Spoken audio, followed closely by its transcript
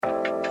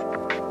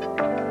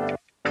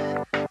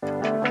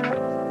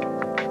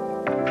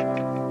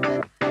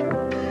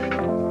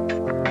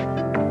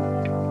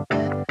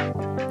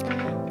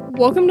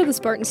Welcome to the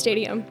Spartan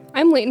Stadium.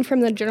 I'm Layton from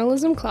the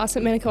journalism class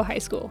at Minico High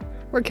School.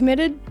 We're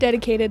committed,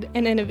 dedicated,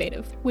 and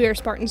innovative. We are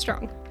Spartan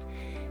Strong.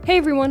 Hey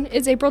everyone,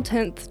 it's April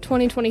 10th,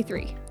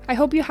 2023. I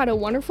hope you had a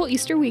wonderful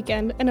Easter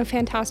weekend and a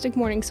fantastic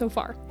morning so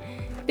far.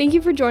 Thank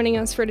you for joining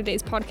us for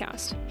today's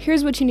podcast.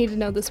 Here's what you need to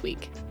know this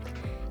week.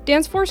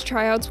 Dance Force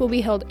tryouts will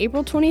be held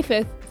April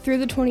 25th through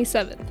the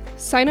 27th.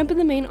 Sign up in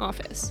the main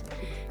office.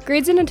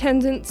 Grades and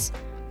attendance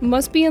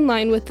must be in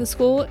line with the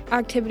school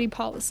activity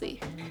policy.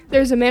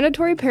 There's a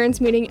mandatory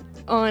parents meeting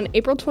on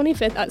April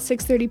 25th at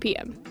 6:30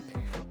 p.m.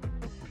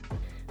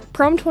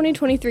 Prom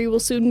 2023 will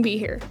soon be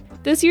here.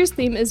 This year's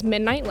theme is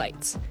Midnight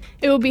Lights.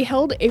 It will be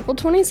held April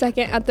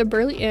 22nd at the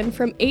Burley Inn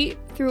from 8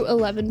 through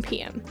 11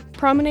 p.m.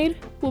 Promenade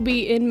will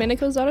be in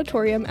Minico's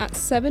auditorium at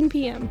 7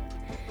 p.m.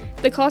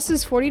 The cost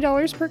is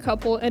 $40 per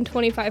couple and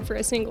 $25 for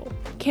a single.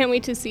 Can't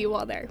wait to see you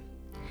all there.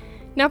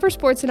 Now for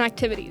sports and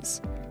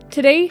activities.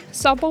 Today,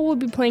 softball will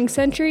be playing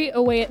Century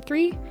away at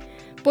 3.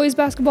 Boys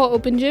basketball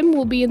open gym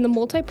will be in the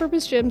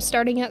multi-purpose gym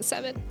starting at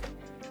 7.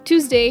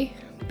 Tuesday,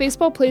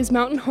 baseball plays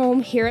Mountain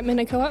Home here at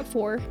Minico at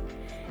 4.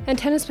 And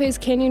tennis plays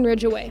Canyon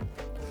Ridge away.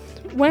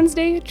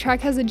 Wednesday, track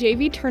has a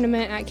JV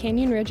tournament at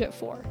Canyon Ridge at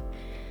 4.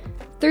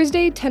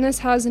 Thursday, tennis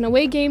has an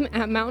away game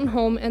at Mountain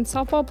Home and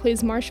softball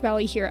plays Marsh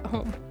Valley here at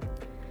home.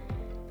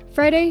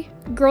 Friday,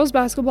 girls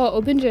basketball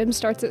open gym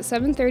starts at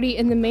 7:30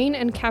 in the main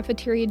and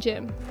cafeteria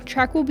gym.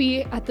 Track will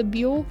be at the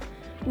Buell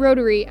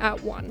Rotary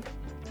at 1.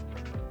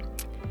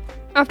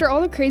 After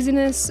all the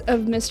craziness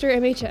of Mr.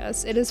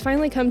 MHS, it has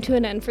finally come to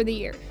an end for the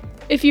year.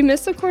 If you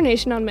missed the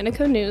coronation on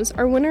Minico News,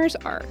 our winners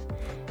are: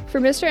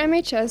 for Mr.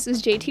 MHS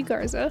is JT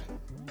Garza,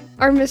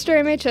 our Mr.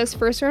 MHS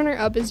first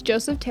runner-up is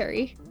Joseph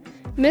Terry,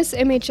 Miss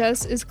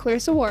MHS is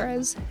Clarissa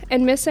Juarez,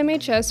 and Miss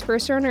MHS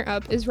first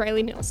runner-up is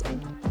Riley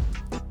Nielsen.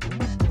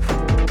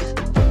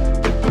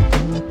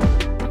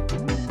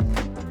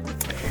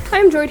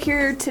 I'm joined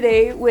here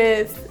today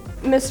with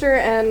Mr.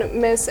 and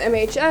Miss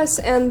MHS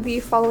and the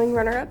following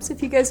runner-ups.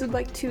 If you guys would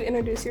like to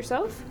introduce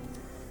yourself.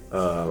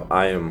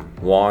 I am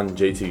Juan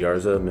JT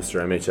Garza,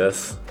 Mr.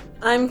 MHS.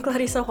 I'm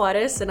Clarissa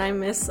Juarez, and I'm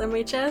Miss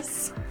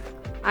MHS.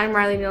 I'm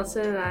Riley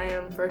Nielsen, and I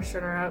am first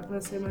runner-up,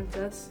 Miss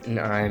MHS. And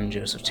I'm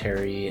Joseph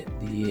Terry,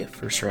 the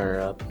first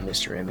runner-up,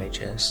 Mr.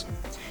 MHS.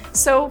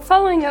 So,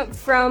 following up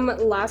from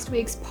last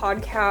week's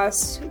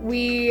podcast,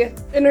 we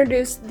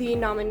introduced the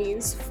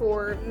nominees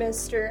for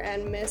Mr.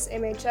 and Miss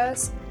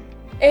MHS,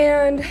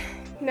 and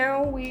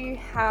now we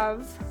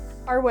have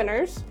our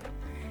winners.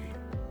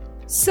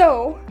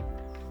 So,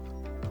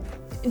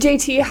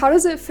 JT, how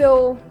does it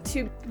feel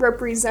to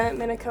represent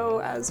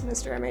Minico as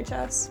Mr.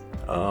 MHS?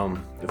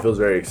 It feels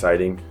very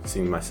exciting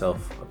seeing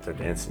myself up there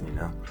dancing,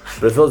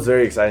 But it feels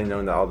very exciting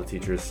knowing that all the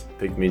teachers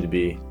picked me to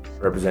be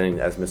representing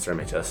as Mr.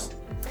 MHS.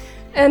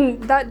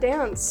 And that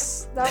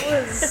dance, that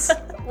was,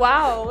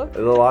 wow. It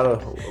was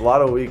a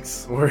lot of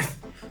weeks worth,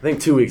 I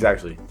think 2 weeks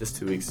actually, just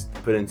 2 weeks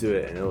put into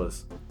it, and it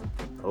was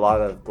a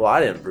lot of, well,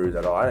 I didn't bruise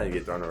at all, I didn't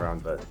get thrown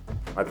around, but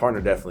my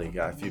partner definitely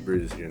got a few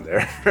bruises here and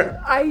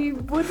there. I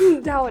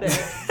wouldn't doubt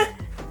it.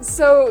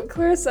 So,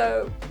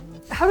 Clarissa,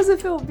 how does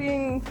it feel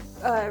being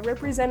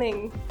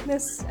representing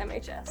Miss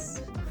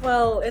MHS?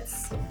 Well,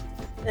 it's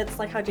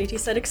like how JT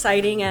said,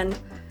 exciting, and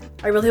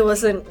I really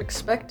wasn't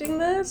expecting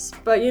this,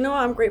 but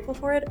I'm grateful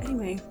for it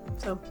anyway,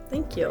 so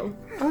thank you.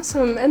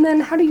 Awesome. And then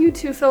how do you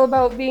two feel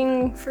about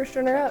being first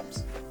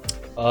runner-ups?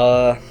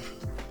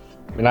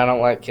 I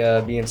don't like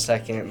being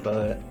second,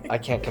 but I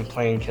can't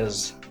complain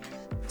because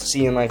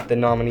seeing the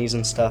nominees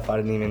and stuff, I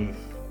didn't even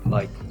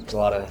there's a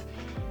lot of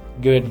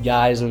good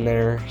guys in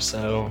there,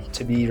 so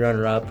to be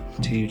runner-up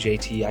to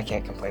JT, I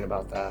can't complain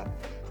about that.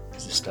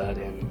 He's a stud,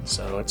 and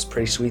so it's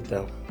pretty sweet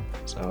though.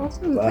 So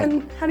awesome.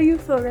 And how do you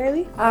feel,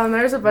 Riley?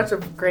 There's a bunch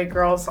of great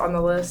girls on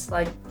the list.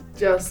 Like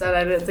Joe said,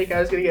 I didn't think I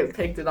was going to get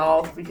picked at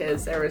all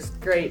because there was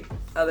great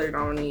other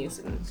nominees,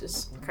 and it's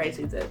just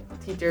crazy that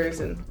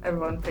teachers and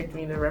everyone picked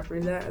me to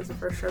represent as a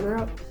first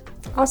runner-up.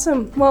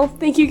 Awesome. Well,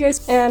 thank you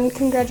guys, and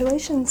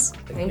congratulations.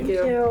 Thank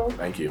you.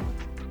 Thank you.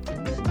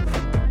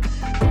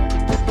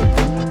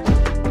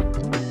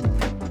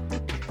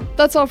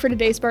 That's all for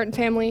today, Spartan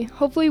family.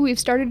 Hopefully we've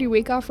started your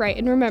week off right,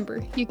 and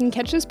remember, you can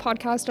catch this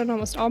podcast on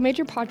almost all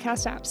major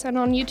podcast apps and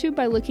on YouTube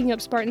by looking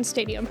up Spartan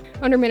Stadium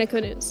under Minico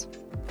News.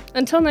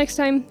 Until next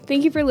time,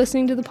 thank you for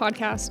listening to the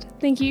podcast.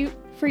 Thank you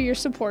for your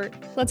support.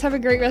 Let's have a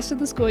great rest of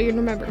the school year, and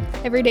remember,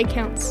 every day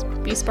counts.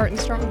 Be Spartan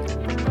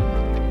Strong.